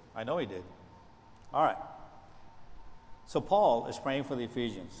did. I know He did. All right. So Paul is praying for the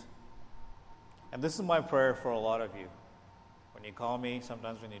Ephesians. And this is my prayer for a lot of you. When you call me,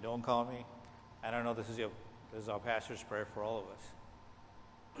 sometimes when you don't call me, I don't know, this is our pastor's prayer for all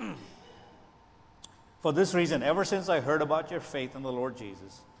of us. For this reason, ever since I heard about your faith in the Lord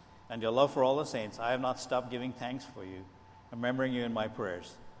Jesus and your love for all the saints, I have not stopped giving thanks for you, remembering you in my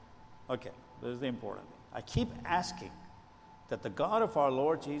prayers. Okay, this is the important thing. I keep asking that the God of our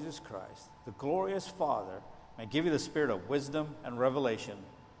Lord Jesus Christ, the glorious Father, may give you the spirit of wisdom and revelation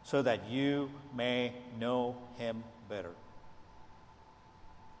so that you may know Him better.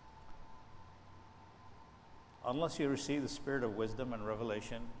 Unless you receive the spirit of wisdom and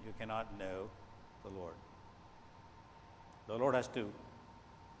revelation, you cannot know the Lord. The Lord has to,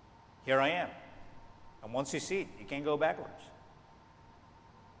 here I am. And once you see it, you can't go backwards.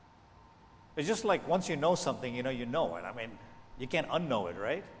 It's just like once you know something, you know it. I mean, you can't unknow it,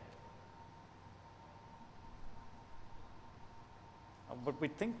 right? But we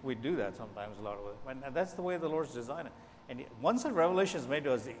think we do that sometimes a lot of it. And that's the way the Lord's designed it. And once a revelation is made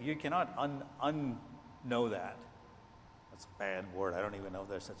to us, you cannot unknow that. That's a bad word. I don't even know if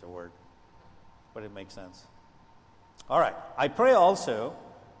there's such a word. But it makes sense. All right. I pray also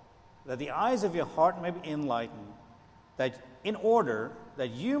that the eyes of your heart may be enlightened, that in order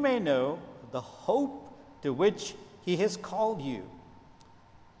that you may know the hope to which he has called you,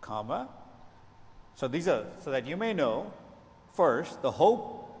 comma. So that you may know, first, the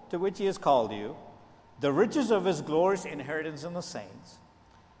hope to which he has called you, the riches of his glorious inheritance in the saints,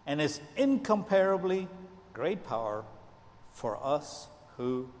 and his incomparably great power for us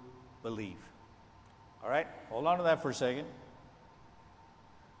who believe. All right, hold on to that for a second.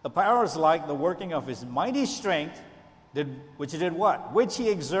 The power is like the working of his mighty strength, which he did what? Which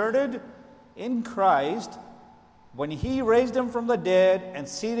he exerted in Christ when he raised him from the dead and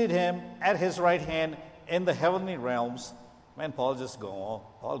seated him at his right hand in the heavenly realms. Man, Paul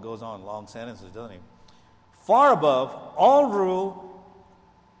goes on long sentences, doesn't he? Far above all rule.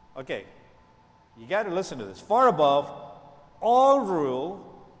 Okay, you got to listen to this. Far above all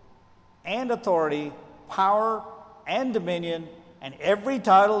rule and authority, power and dominion, and every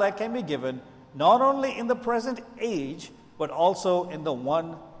title that can be given, not only in the present age, but also in the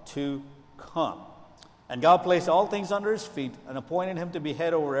one to come. And God placed all things under his feet and appointed him to be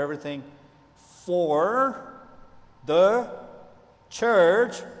head over everything for the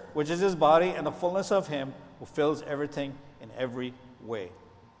church, which is his body, and the fullness of him who fills everything in every way.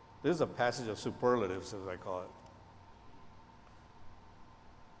 This is a passage of superlatives, as I call it.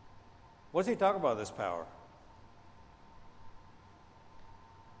 What's he talking about, this power?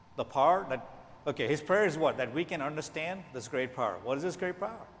 The power that, okay, his prayer is what? That we can understand this great power. What is this great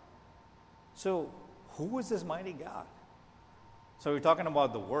power? So, who is this mighty God? So we're talking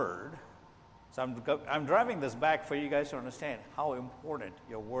about the Word. So I'm driving this back for you guys to understand how important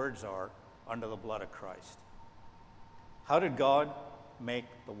your words are under the blood of Christ. How did God make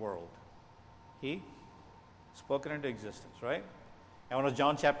the world? He spoke it into existence, right? And what does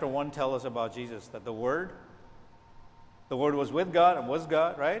John chapter 1 tell us about Jesus? That the Word was with God and was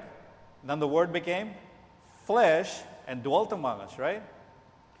God, right? And then the Word became flesh and dwelt among us, right?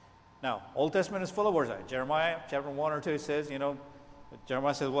 Now, Old Testament is full of words. Jeremiah chapter 1 or 2 says,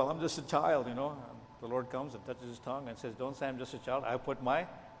 Jeremiah says, well, I'm just a child, The Lord comes and touches his tongue and says, don't say I'm just a child. I put my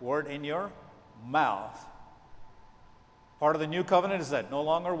word in your mouth. Part of the new covenant is that no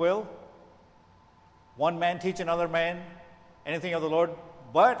longer will one man teach another man anything of the Lord,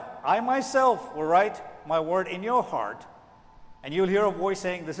 but I myself will write my word in your heart, and you'll hear a voice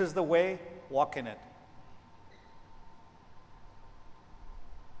saying, this is the way, walk in it.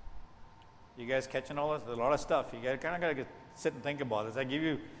 You guys catching all this? There's a lot of stuff. You kind of got to sit and think about this. I give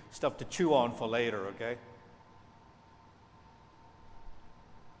you stuff to chew on for later, okay?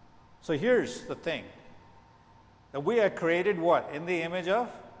 So here's the thing. That we are created what? In the image of?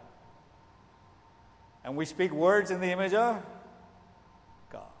 And we speak words in the image of?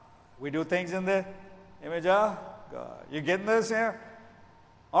 God. We do things in the image of? God. You getting this here?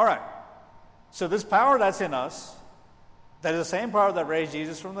 All right. So this power that's in us, that is the same power that raised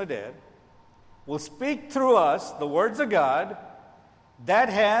Jesus from the dead, will speak through us the words of God that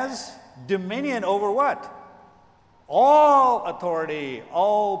has dominion over what? All authority,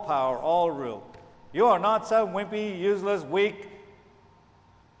 all power, all rule. You are not some wimpy, useless, weak,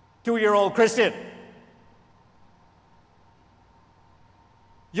 2-year-old Christian.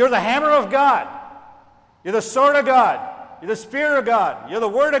 You're the hammer of God. You're the sword of God. You're the Spirit of God. You're the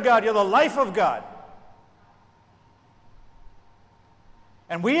Word of God. You're the life of God.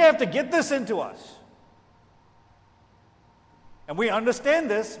 And we have to get this into us. And we understand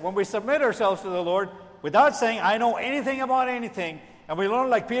this when we submit ourselves to the Lord without saying, I know anything about anything. And we learn,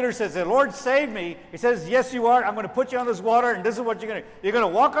 like Peter says, the Lord saved me. He says, yes, you are. I'm going to put you on this water, and this is what you're going to do. You're going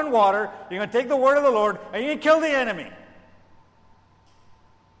to walk on water. You're going to take the word of the Lord, and you're going to kill the enemy.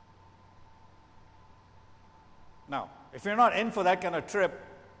 Now, if you're not in for that kind of trip,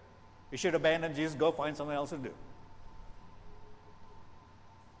 you should abandon Jesus, go find something else to do.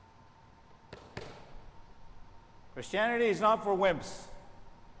 Christianity is not for wimps.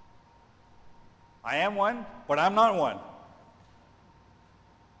 I am one, but I'm not one.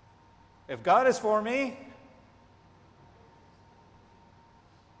 If God is for me,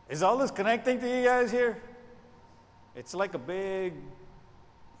 is all this connecting to you guys here? It's like a big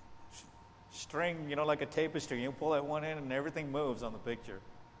string, like a tapestry. You pull at one end and everything moves on the picture.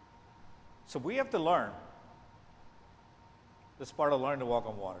 So we have to learn. This is part of learning to walk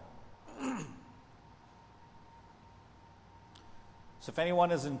on water. So if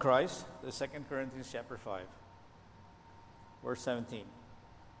anyone is in Christ, the 2 Corinthians chapter 5, verse 17.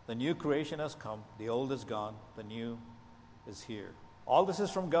 The new creation has come, the old is gone, the new is here. All this is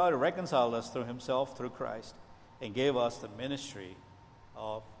from God who reconciled us through himself, through Christ, and gave us the ministry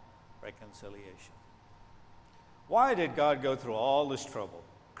of reconciliation. Why did God go through all this trouble?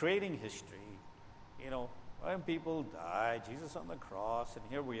 Creating history. When people died, Jesus on the cross, and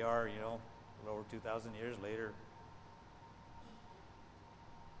here we are, over 2,000 years later.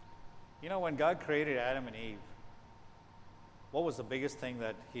 When God created Adam and Eve, what was the biggest thing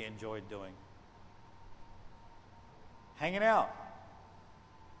that he enjoyed doing? Hanging out.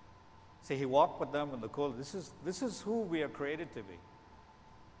 See, he walked with them in the cool. This is who we are created to be.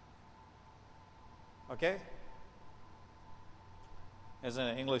 Okay? There's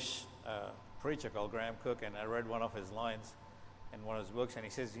an English preacher called Graham Cook, and I read one of his lines in one of his books, and he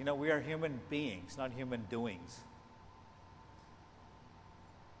says, we are human beings, not human doings.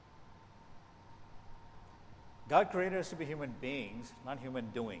 God created us to be human beings, not human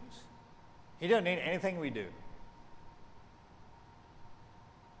doings. He doesn't need anything we do.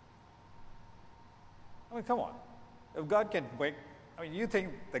 Come on. If God can you think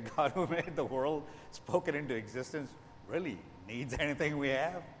the God who made the world, spoken into existence, really needs anything we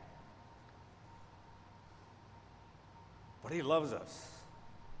have? But he loves us.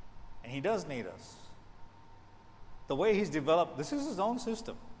 And he does need us. The way he's developed, this is his own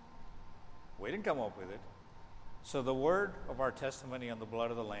system. We didn't come up with it. So the word of our testimony on the blood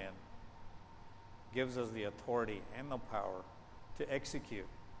of the Lamb gives us the authority and the power to execute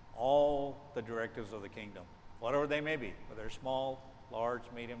all the directives of the kingdom, whatever they may be, whether they're small, large,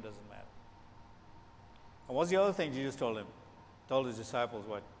 medium, doesn't matter. And what's the other thing Jesus told his disciples?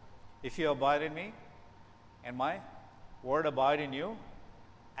 What? If you abide in me and my word abide in you,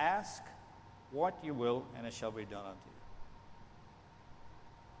 ask what you will and it shall be done unto you.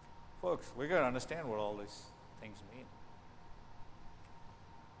 Folks, we've got to understand what all these things mean.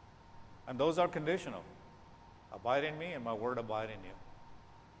 And those are conditional. Abide in me and my word abide in you.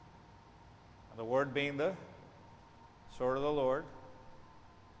 And the word being the sword of the Lord,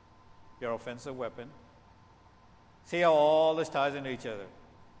 your offensive weapon. See how all this ties into each other.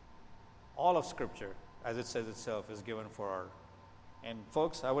 All of Scripture, as it says itself, is given for our. And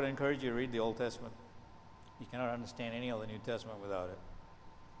folks, I would encourage you to read the Old Testament. You cannot understand any of the New Testament without it.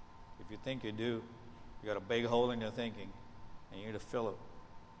 If you think you do, you got a big hole in your thinking, and you need to fill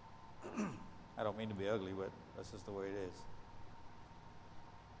it. I don't mean to be ugly, but that's just the way it is.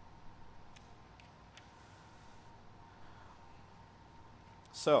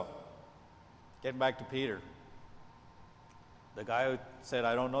 So, getting back to Peter, the guy who said,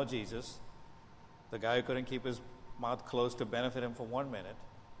 I don't know Jesus, the guy who couldn't keep his mouth closed to benefit him for 1 minute.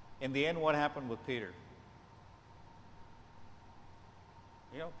 In the end, what happened with Peter?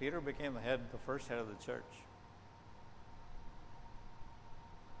 Peter became the first head of the church.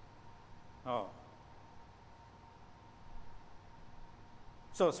 Oh.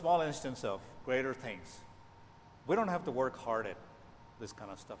 So, a small instance of greater things. We don't have to work hard at this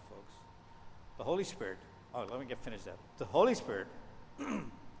kind of stuff, folks. The Holy Spirit, let me finish that. The Holy Spirit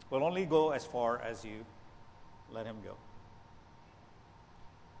will only go as far as you let him go.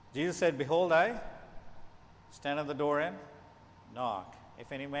 Jesus said, behold, I stand at the door and knock.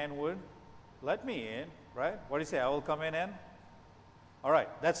 If any man would, let me in, right? What do you say? I will come in and? All right,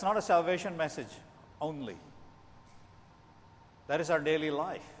 that's not a salvation message only. That is our daily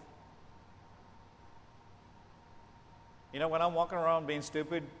life. When I'm walking around being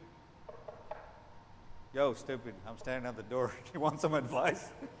stupid, yo, stupid, I'm standing at the door. You want some advice?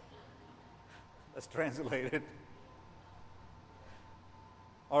 Let's translate it.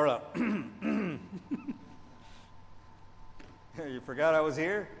 All right. You forgot I was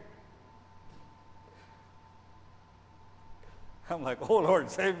here? I'm like, oh,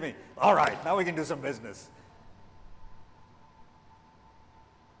 Lord, save me. All right, now we can do some business.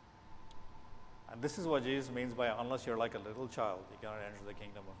 And this is what Jesus means by, unless you're like a little child, you cannot enter the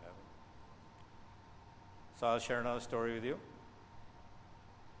kingdom of heaven. So I'll share another story with you.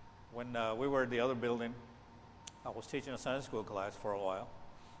 When we were in the other building, I was teaching a Sunday school class for a while.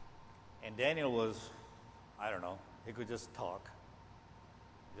 And Daniel was, I don't know, he could just talk.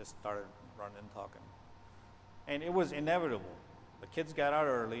 He just started running and talking. And it was inevitable. The kids got out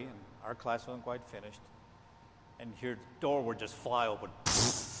early, and our class wasn't quite finished. And here, the door would just fly open.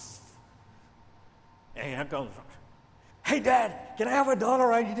 And here comes, hey, Dad, can I have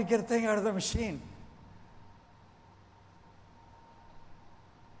 $1? I need to get a thing out of the machine.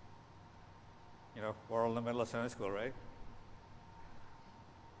 We're all in the middle of Sunday school, right?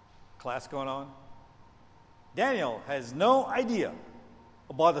 Class going on. Daniel has no idea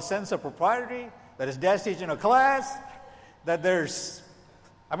about the sense of propriety, that his dad's teaching a class, that there's,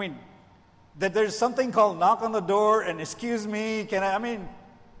 that there's something called knock on the door and excuse me,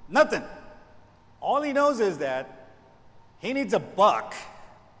 nothing. All he knows is that he needs $1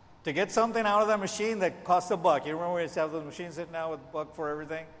 to get something out of that machine that costs $1. You remember we used to have those machines sitting out with $1 for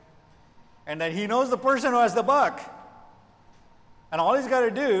everything? And then he knows the person who has the $1. And all he's got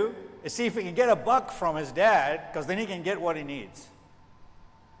to do is see if he can get $1 from his dad, because then he can get what he needs.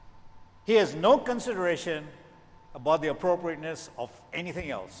 He has no consideration about the appropriateness of anything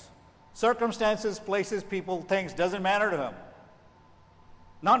else. Circumstances, places, people, things, doesn't matter to him.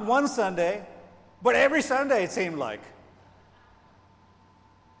 Not one Sunday, but every Sunday it seemed like.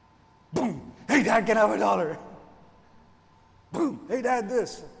 Boom! Hey, Dad, can I have $1? Boom! Hey, Dad,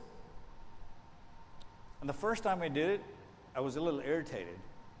 this. And the first time I did it, I was a little irritated,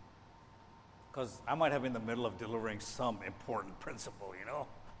 because I might have been in the middle of delivering some important principle, you know?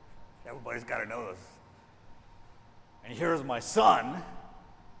 Everybody's got to know this. And here's my son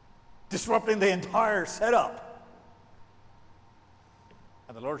disrupting the entire setup.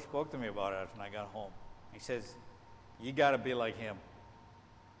 And the Lord spoke to me about it when I got home. He says, you got to be like him.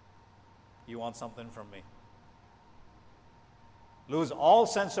 You want something from me. Lose all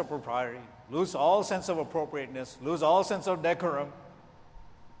sense of propriety, lose all sense of appropriateness, lose all sense of decorum.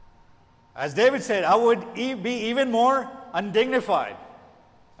 As David said, I would be even more undignified.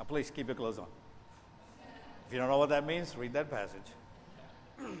 Now please keep your clothes on. If you don't know what that means, read that passage.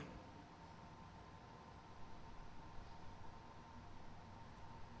 It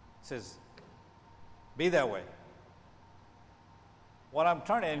says, be that way. What I'm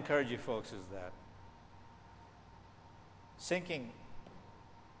trying to encourage you folks is that sinking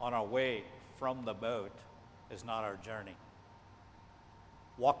on our way from the boat is not our journey.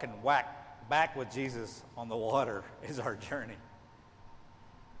 Walking back with Jesus on the water is our journey.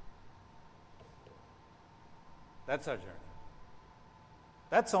 That's our journey.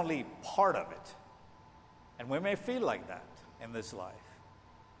 That's only part of it. And we may feel like that in this life.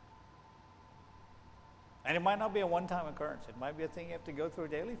 And it might not be a one-time occurrence. It might be a thing you have to go through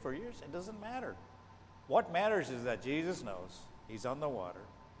daily for years. It doesn't matter. What matters is that Jesus knows He's on the water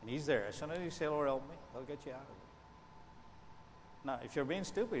and He's there. As soon as you say, Lord, help me, He'll get you out of it. Now, if you're being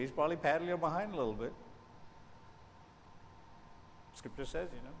stupid, He's probably patting you behind a little bit. Scripture says,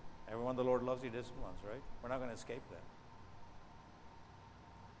 everyone the Lord loves, He disciplines, right? We're not going to escape that.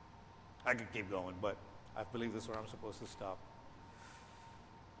 I could keep going, but I believe this is where I'm supposed to stop.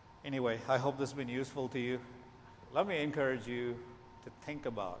 Anyway, I hope this has been useful to you. Let me encourage you to think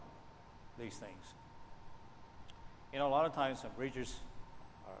about these things. A lot of times when preachers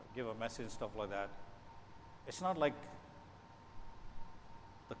give a message and stuff like that, it's not like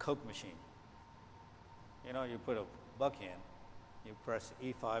the Coke machine. You put a buck in, you press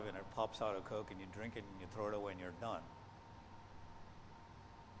E5 and it pops out a Coke and you drink it and you throw it away and you're done.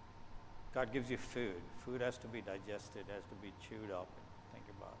 God gives you food. Food has to be digested, has to be chewed up, and think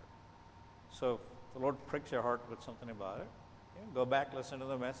about it. So if the Lord pricks your heart with something about it, go back, listen to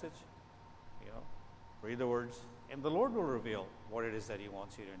the message, read the words, and the Lord will reveal what it is that He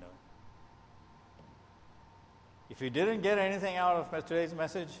wants you to know. If you didn't get anything out of today's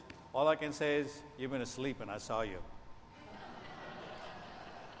message, all I can say is, you've been asleep and I saw you.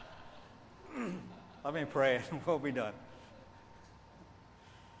 Let me pray and we'll be done.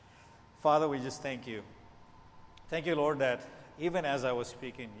 Father, we just thank You. Thank You, Lord, that even as I was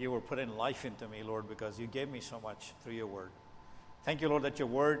speaking, You were putting life into me, Lord, because You gave me so much through Your word. Thank You, Lord, that Your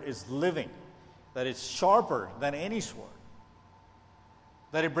word is living, that it's sharper than any sword,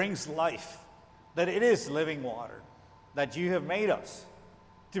 that it brings life, that it is living water, that You have made us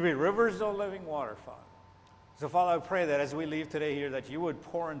to be rivers of living water, Father. So, Father, I pray that as we leave today here, that You would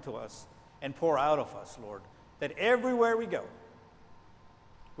pour into us and pour out of us, Lord, that everywhere we go,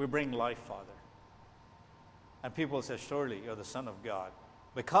 we bring life, Father. And people say, surely You're the Son of God,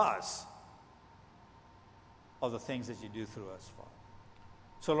 because of the things that You do through us, Father.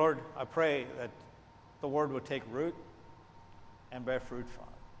 So, Lord, I pray that the word would take root and bear fruit,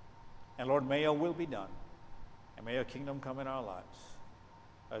 Father. And, Lord, may Your will be done, and may Your kingdom come in our lives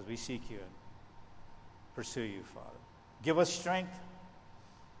as we seek You and pursue You, Father. Give us strength.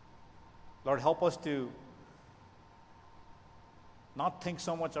 Lord, help us to not think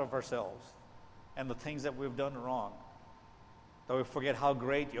so much of ourselves and the things that we've done wrong, that we forget how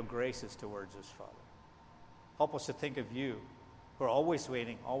great Your grace is towards us, Father. Help us to think of You, who are always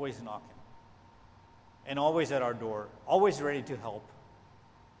waiting, always knocking, and always at our door, always ready to help.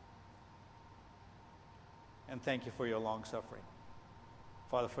 And thank You for Your long suffering.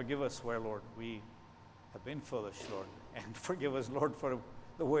 Father, forgive us where, Lord, we have been foolish, Lord. And forgive us, Lord, for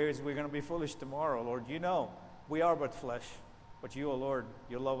the ways we're going to be foolish tomorrow, Lord. You know we are but flesh. But You, O Lord,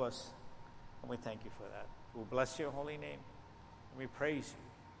 You love us. And we thank you for that. We bless your holy name. And we praise you.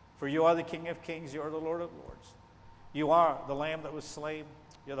 For you are the King of kings. You are the Lord of lords. You are the Lamb that was slain.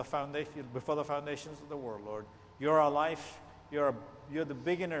 You're the foundation, before the foundations of the world, Lord. You're our life. You're the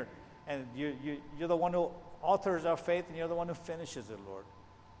beginner. And you're the one who authors our faith, and you're the one who finishes it, Lord.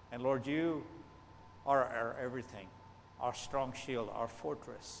 And Lord, you are our everything, our strong shield, our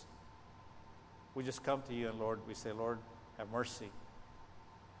fortress. We just come to you, and Lord, we say, Lord, have mercy.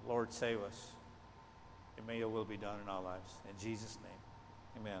 Lord, save us. And may your will be done in our lives. In Jesus'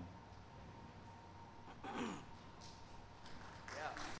 name, amen.